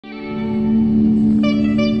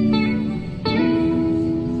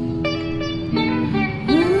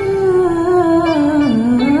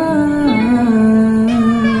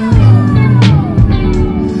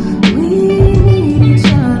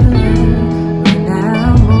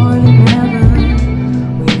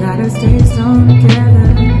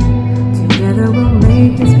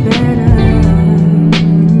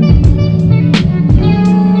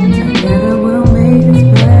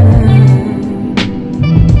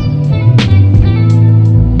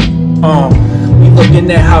We looking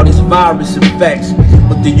at how this virus affects,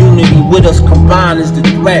 but the unity with us combined is the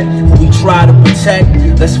threat. Who we try to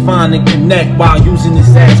protect, let's find and connect while using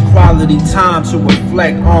this as quality time to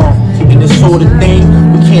reflect on. In this sort of thing,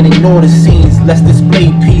 we can't ignore the scenes. Let's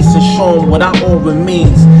display peace and show them what our aura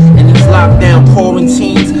means. In these lockdown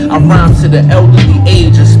quarantines, I rhyme to the elderly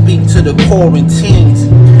age and speak to the quarantines.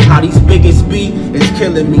 How these bigots be is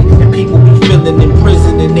killing me, and people be feeling in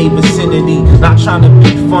prison in their vicinity. Not trying to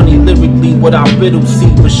be funny lyrically what I riddle see,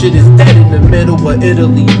 but shit is dead in the middle of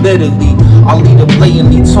Italy, literally. Xhalida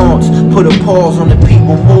blatantly taunts, put a pause on the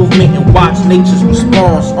people movement and watch nature's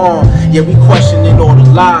response. Yeah, we questioning all the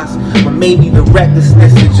lies, but maybe the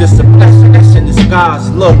recklessness is just a blessing that's in disguise.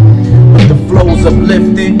 Look, when the flow's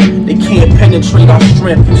uplifting, they can't penetrate our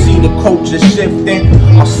strength. You see the culture shifting.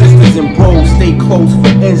 Our sisters and bros stay close,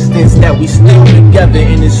 for instance, that we still together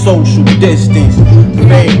in this social distance.